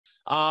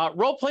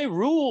Roleplay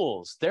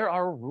rules. There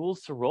are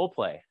rules to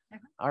roleplay.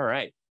 All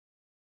right.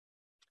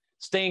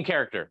 Stay in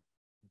character.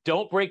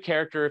 Don't break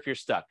character if you're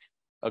stuck.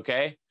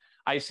 Okay.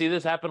 I see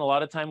this happen a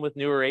lot of time with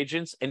newer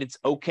agents, and it's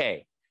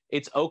okay.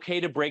 It's okay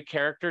to break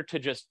character, to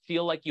just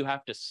feel like you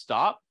have to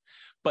stop.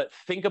 But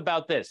think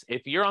about this.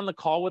 If you're on the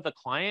call with a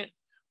client,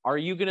 are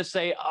you going to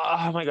say,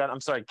 oh my God,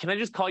 I'm sorry, can I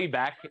just call you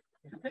back?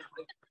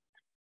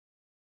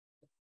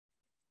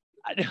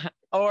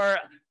 Or,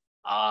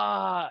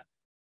 how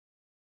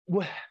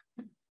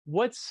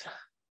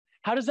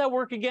does that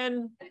work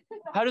again?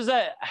 How does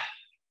that,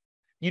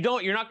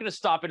 you're not going to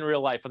stop in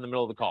real life in the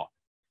middle of the call.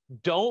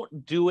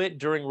 Don't do it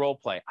during role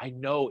play. I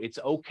know it's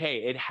okay.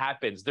 It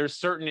happens. There's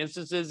certain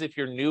instances if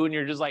you're new and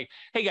you're just like,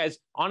 hey guys,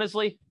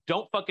 honestly,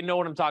 don't fucking know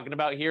what I'm talking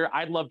about here.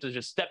 I'd love to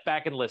just step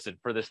back and listen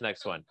for this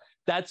next one.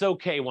 That's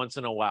okay once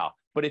in a while.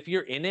 But if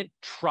you're in it,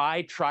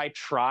 try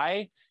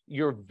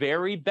your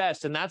very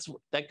best. And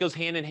that goes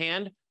hand in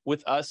hand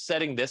with us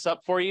setting this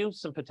up for you,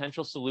 some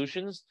potential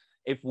solutions.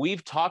 If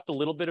we've talked a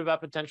little bit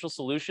about potential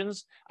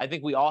solutions, I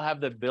think we all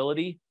have the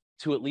ability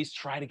to at least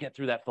try to get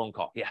through that phone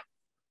call. Yeah.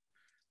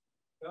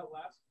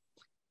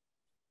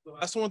 The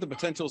last one with the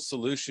potential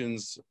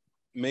solutions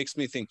makes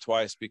me think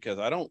twice, because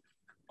I don't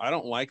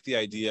like the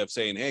idea of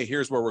saying, hey,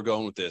 here's where we're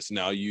going with this.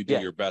 Now you do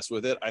your best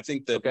with it. I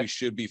think that we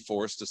should be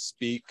forced to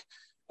speak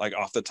like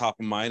off the top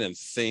of mind and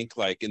think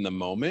like in the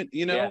moment,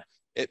 you know.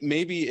 It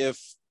maybe if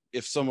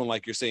someone,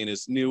 like you're saying,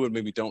 is new and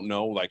maybe don't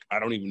know, like, I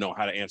don't even know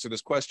how to answer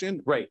this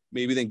question. Right.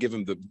 Maybe then give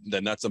them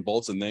the nuts and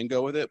bolts and then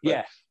go with it.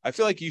 But I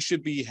feel like you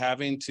should be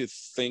having to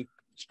think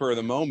spur of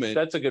the moment.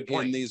 That's a good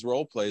point. In these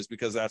role plays,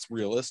 because that's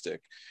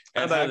realistic.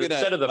 And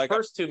instead of the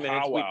first 2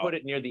 minutes, we put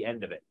it near the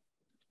end of it.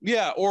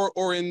 Yeah,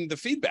 or in the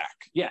feedback.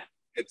 Yeah.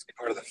 It's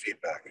part of the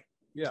feedback.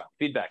 Yeah.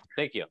 Feedback.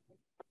 Thank you.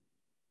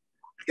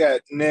 Yeah,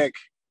 Nick.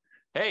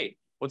 Hey,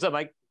 what's up,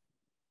 Mike?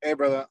 Hey,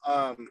 brother.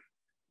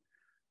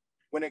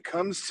 When it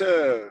comes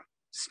to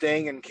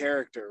staying in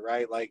character,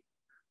 right? Like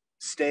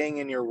staying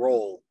in your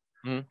role,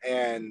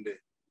 and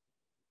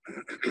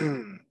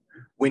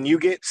when you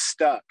get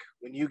stuck,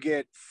 when you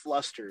get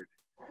flustered,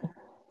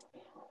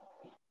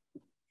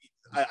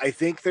 I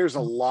think there's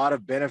a lot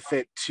of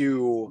benefit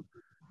to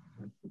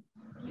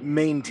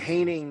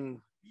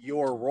maintaining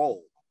your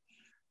role,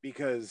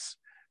 because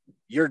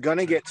you're going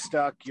to get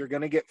stuck, you're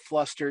going to get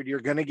flustered, you're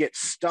going to get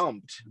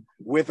stumped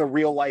with a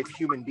real life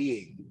human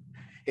being.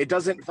 It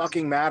doesn't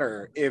fucking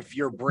matter if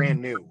you're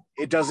brand new.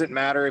 It doesn't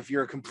matter if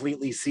you're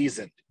completely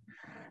seasoned.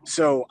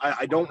 So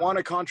I don't want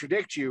to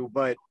contradict you,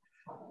 but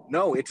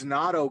no, it's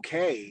not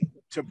okay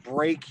to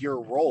break your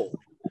role,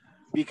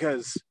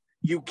 because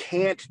you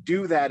can't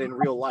do that in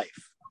real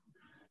life.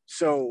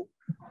 So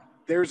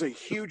there's a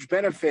huge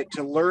benefit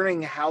to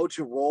learning how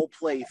to role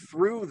play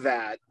through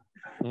that,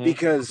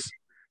 because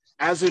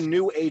as a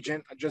new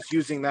agent, just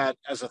using that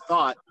as a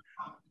thought,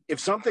 if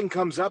something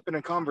comes up in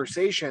a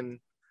conversation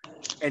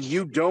and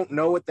you don't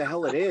know what the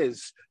hell it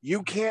is,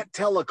 you can't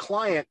tell a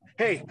client,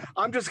 hey,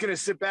 I'm just going to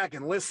sit back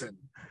and listen.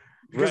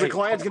 Because the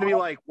client's going to be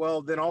like,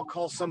 well, then I'll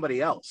call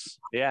somebody else.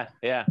 Yeah,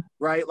 yeah.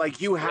 Right?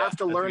 Like, you have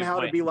to learn how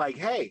to be like,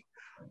 hey,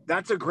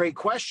 that's a great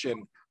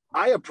question.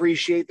 I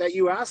appreciate that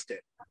you asked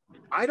it.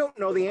 I don't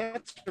know the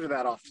answer to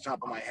that off the top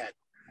of my head.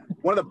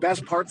 One of the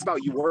best parts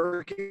about you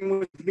working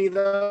with me,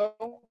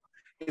 though,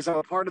 is I'm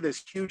a part of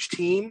this huge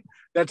team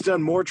that's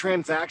done more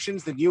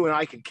transactions than you and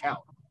I can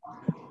count.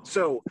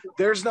 So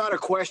there's not a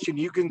question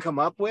you can come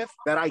up with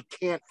that I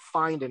can't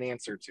find an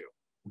answer to.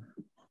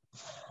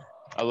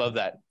 I love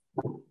that.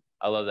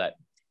 I love that.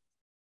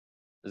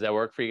 Does that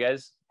work for you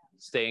guys?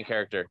 Stay in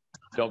character.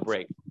 Don't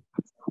break.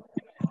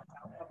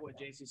 What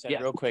JC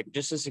said real quick,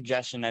 just a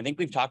suggestion. I think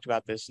we've talked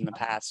about this in the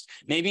past.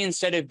 Maybe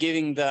instead of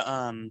giving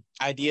the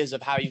ideas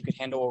of how you could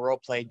handle a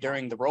role play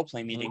during the role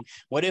play meeting,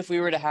 what if we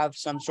were to have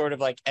some sort of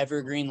like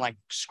evergreen, like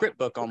script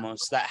book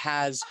almost, that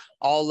has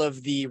all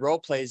of the role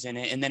plays in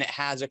it, and then it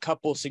has a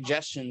couple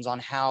suggestions on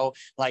how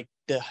like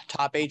the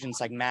top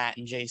agents like Matt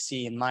and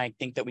JC and Mike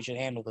think that we should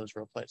handle those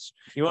role plays.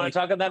 You want to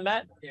talk on that,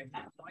 Matt?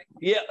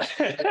 Yeah.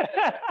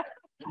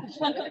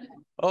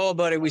 Oh,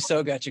 buddy, we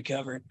so got you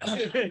covered.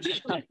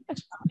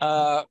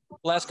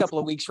 Last couple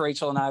of weeks,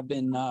 Rachel and I have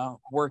been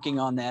working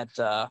on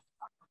that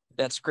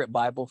script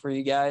Bible for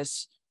you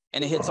guys,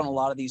 and it hits on a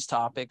lot of these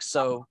topics.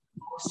 So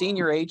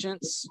senior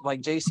agents,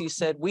 like JC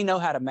said, we know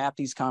how to map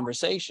these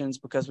conversations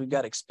because we've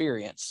got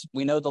experience.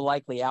 We know the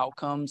likely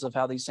outcomes of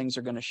how these things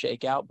are going to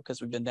shake out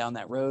because we've been down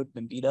that road,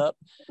 been beat up.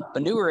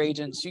 But newer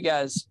agents, you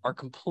guys are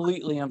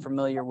completely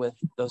unfamiliar with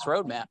those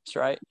roadmaps,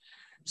 right?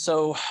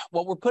 So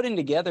what we're putting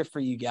together for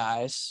you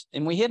guys,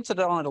 and we hinted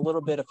on it a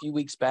little bit a few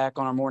weeks back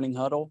on our morning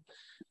huddle,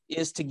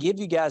 is to give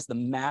you guys the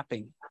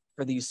mapping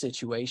for these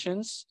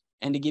situations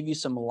and to give you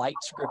some light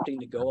scripting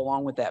to go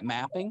along with that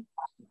mapping.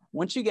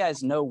 Once you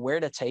guys know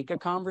where to take a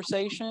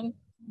conversation,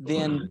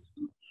 then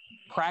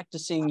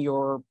practicing in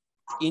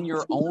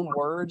your own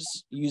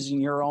words,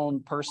 using your own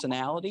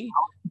personality,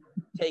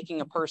 taking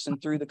a person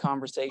through the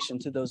conversation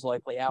to those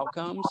likely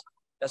outcomes,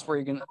 that's where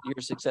your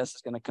success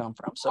is going to come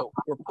from. So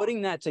we're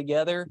putting that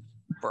together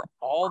for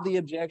all the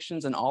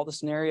objections and all the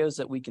scenarios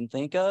that we can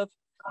think of.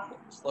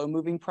 Slow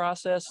moving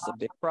process. It's a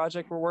big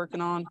project we're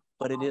working on,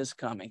 but it is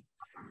coming.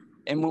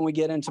 And when we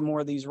get into more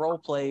of these role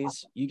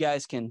plays, you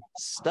guys can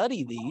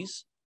study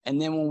these.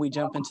 And then when we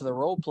jump into the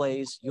role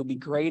plays, you'll be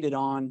graded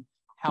on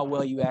how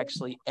well you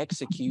actually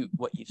execute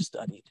what you've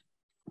studied.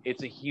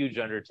 It's a huge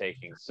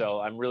undertaking. So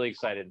I'm really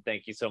excited.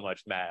 Thank you so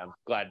much, Matt. I'm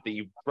glad that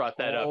you brought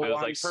that up. It was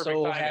like perfect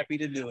so timing. Happy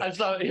to do it. I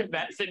saw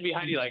Matt sitting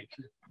behind you, like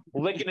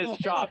licking his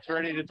chops,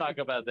 ready to talk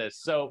about this.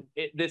 So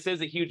this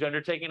is a huge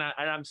undertaking.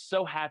 And I'm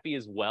so happy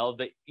as well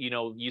that,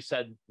 you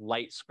said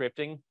light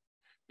scripting,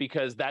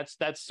 because that's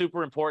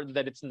super important,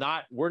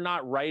 that we're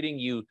not writing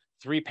you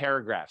 3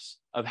 paragraphs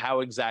of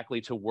how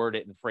exactly to word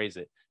it and phrase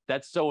it.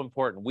 That's so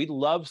important. We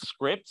love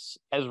scripts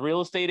as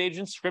real estate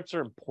agents. Scripts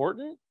are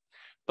important,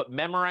 but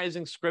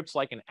memorizing scripts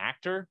like an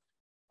actor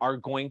are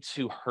going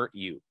to hurt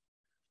you.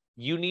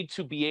 You need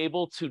to be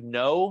able to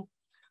know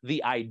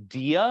the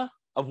idea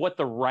of what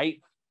the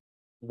right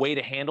way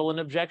to handle an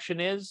objection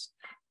is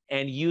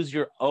and use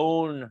your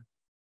own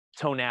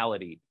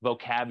tonality,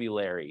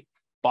 vocabulary,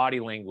 body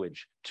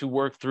language to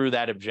work through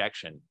that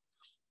objection.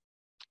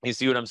 You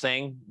see what I'm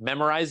saying?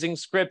 Memorizing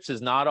scripts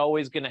is not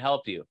always going to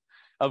help you.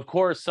 Of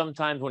course,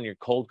 sometimes when you're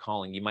cold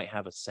calling, you might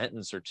have a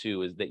sentence or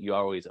two that you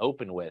always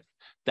open with.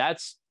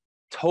 That's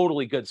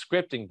totally good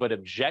scripting, but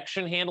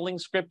objection handling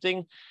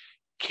scripting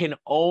can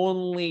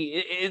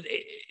only,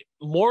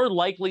 more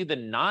likely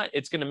than not,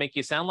 it's going to make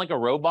you sound like a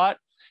robot,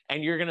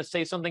 and you're going to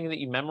say something that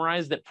you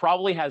memorized that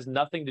probably has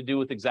nothing to do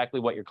with exactly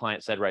what your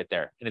client said right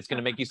there. And it's going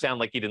to make you sound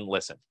like you didn't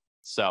listen.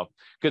 So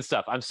good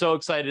stuff. I'm so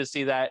excited to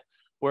see that.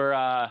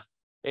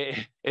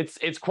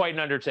 It's quite an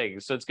undertaking.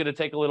 So it's going to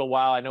take a little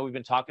while. I know we've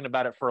been talking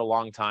about it for a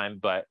long time,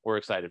 but we're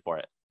excited for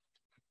it.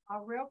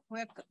 Real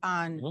quick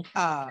on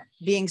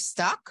being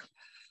stuck.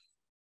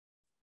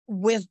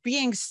 With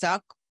being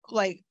stuck,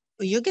 like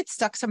you get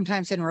stuck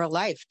sometimes in real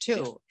life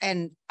too.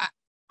 And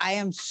I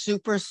am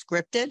super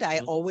scripted. I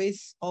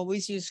always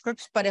use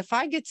scripts. But if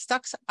I get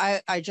stuck,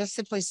 I just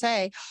simply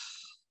say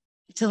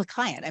to the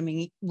client, I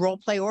mean, role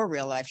play or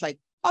real life, like,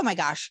 oh my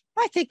gosh,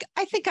 I think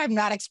I'm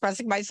not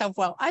expressing myself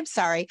well. I'm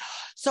sorry.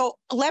 So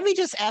let me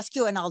just ask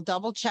you, and I'll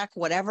double check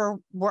whatever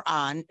we're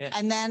on. Yeah.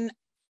 And then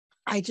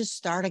I just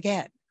start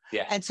again.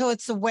 Yeah. And so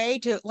it's a way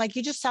to, like,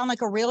 you just sound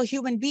like a real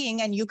human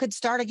being, and you could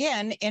start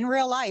again in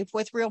real life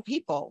with real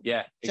people.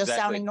 Yeah. Exactly. Just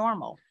sounding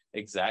normal.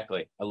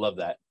 Exactly. I love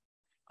that.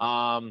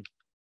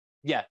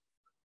 Yeah.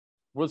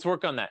 Let's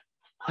work on that.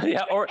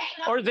 Yeah. Or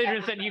as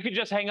Adrian said, you could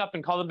just hang up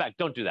and call them back.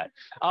 Don't do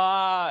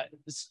that.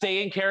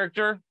 Stay in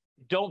character.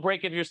 Don't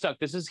break if you're stuck.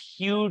 This is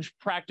huge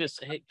practice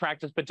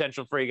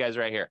potential for you guys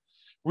right here.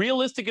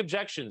 Realistic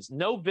objections.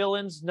 No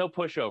villains, no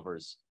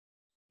pushovers.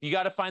 You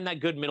got to find that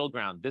good middle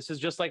ground. This is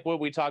just like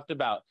what we talked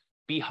about.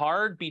 Be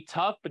hard, be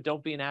tough, but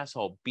don't be an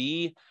asshole.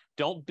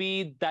 Don't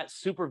be that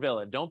super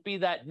villain. Don't be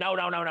that no.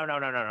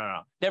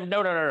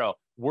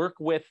 Work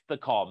with the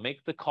call.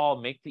 Make the call,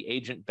 make the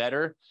agent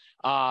better.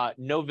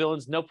 No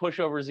villains, no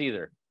pushovers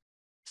either.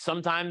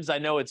 Sometimes I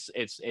know it's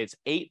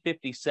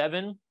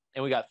 8:57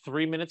 and we got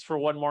 3 minutes for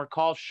one more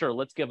call. Sure,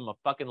 let's give them a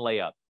fucking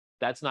layup.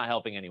 That's not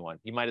helping anyone.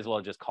 You might as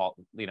well just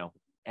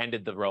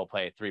ended the role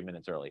play 3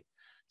 minutes early.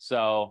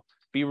 So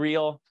be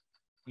real,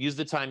 use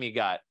the time you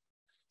got.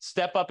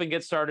 Step up and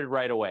get started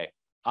right away.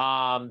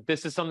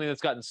 This is something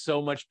that's gotten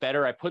so much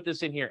better. I put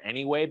this in here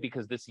anyway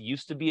because this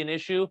used to be an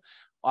issue.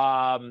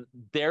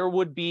 There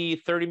would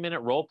be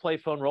 30-minute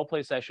phone role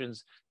play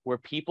sessions where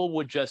people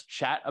would just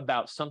chat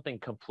about something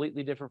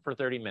completely different for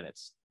 30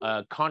 minutes,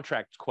 a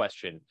contract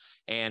question,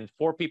 and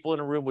 4 people in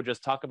a room would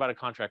just talk about a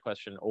contract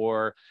question,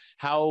 or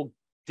how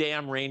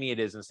damn rainy it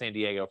is in San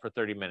Diego for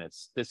 30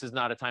 minutes. This is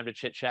not a time to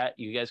chit chat.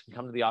 You guys can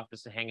come to the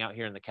office and hang out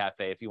here in the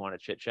cafe if you want to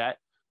chit chat.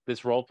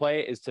 This role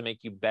play is to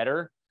make you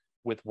better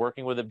with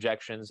working with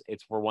objections.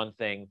 It's for one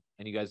thing,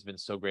 and you guys have been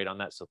so great on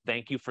that. So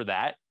thank you for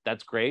that.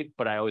 That's great,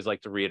 but I always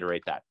like to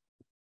reiterate that.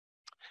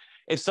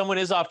 If someone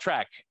is off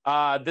track,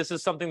 this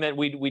is something that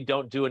we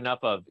don't do enough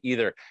of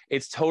either.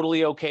 It's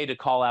totally okay to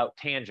call out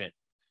tangent.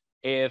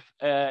 If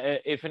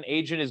an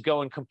agent is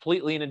going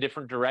completely in a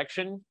different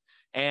direction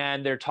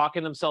and they're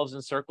talking themselves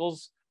in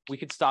circles, we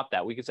could stop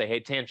that. We could say,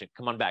 hey, tangent,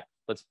 come on back.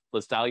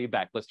 Let's dial you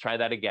back. Let's try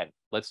that again.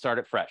 Let's start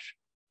it fresh.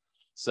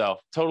 So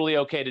totally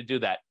okay to do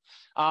that.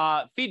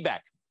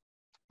 Feedback.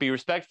 Be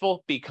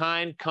respectful, be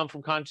kind, come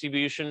from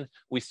contribution.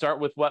 We start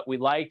with what we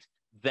liked,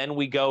 then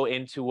we go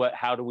into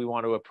how do we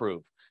want to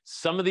improve.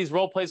 Some of these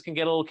role plays can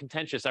get a little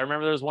contentious. I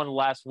remember there was one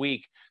last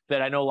week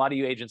that I know a lot of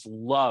you agents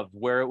loved,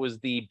 where it was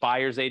the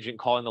buyer's agent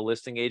calling the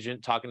listing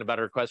agent, talking about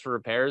a request for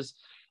repairs.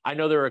 I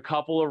know there were a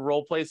couple of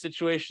role play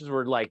situations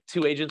where like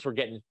 2 agents were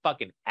getting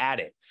fucking at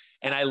it.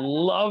 And I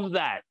love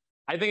that.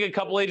 I think a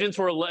couple agents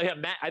were,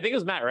 Matt, I think it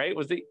was Matt, right?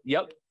 Was it?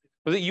 Yep.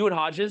 Was it you and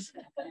Hodges?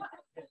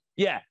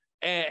 Yeah.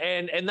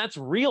 And that's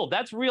real.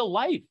 That's real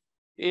life.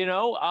 You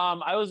know,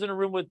 I was in a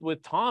room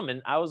with Tom,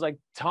 and I was like,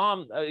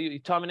 Tom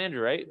and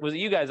Andrew, right? Was it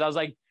you guys? I was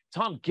like,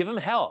 Tom, give him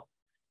hell.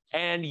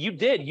 And you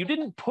did. You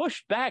didn't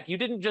push back. You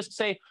didn't just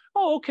say,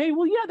 oh, okay,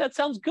 well, yeah, that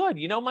sounds good.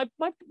 You know, my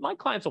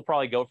clients will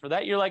probably go for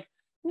that. You're like,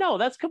 No,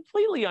 that's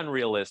completely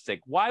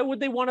unrealistic. Why would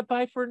they want to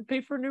pay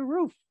for a new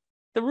roof?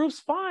 The roof's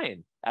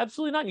fine.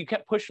 Absolutely not. You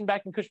kept pushing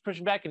back and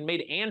pushing back and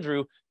made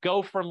Andrew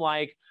go from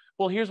like,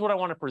 well, here's what I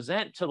want to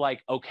present to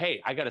like,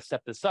 okay, I got to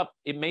step this up.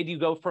 It made you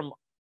go from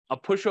a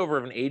pushover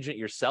of an agent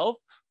yourself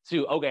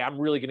to, okay, I'm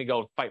really going to go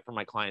and fight for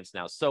my clients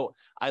now. So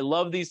I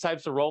love these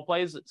types of role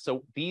plays.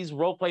 So these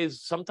role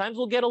plays sometimes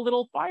will get a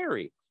little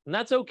fiery, and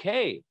that's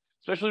okay.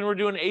 Especially when we're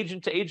doing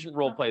agent to agent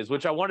role plays,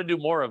 which I want to do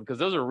more of because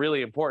those are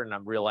really important,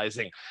 I'm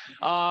realizing.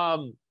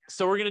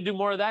 So we're going to do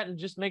more of that and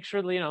just make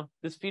sure that, you know,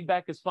 this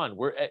feedback is fun.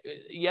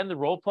 You end the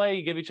role play,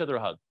 you give each other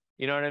a hug.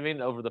 You know what I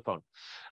mean? Over the phone.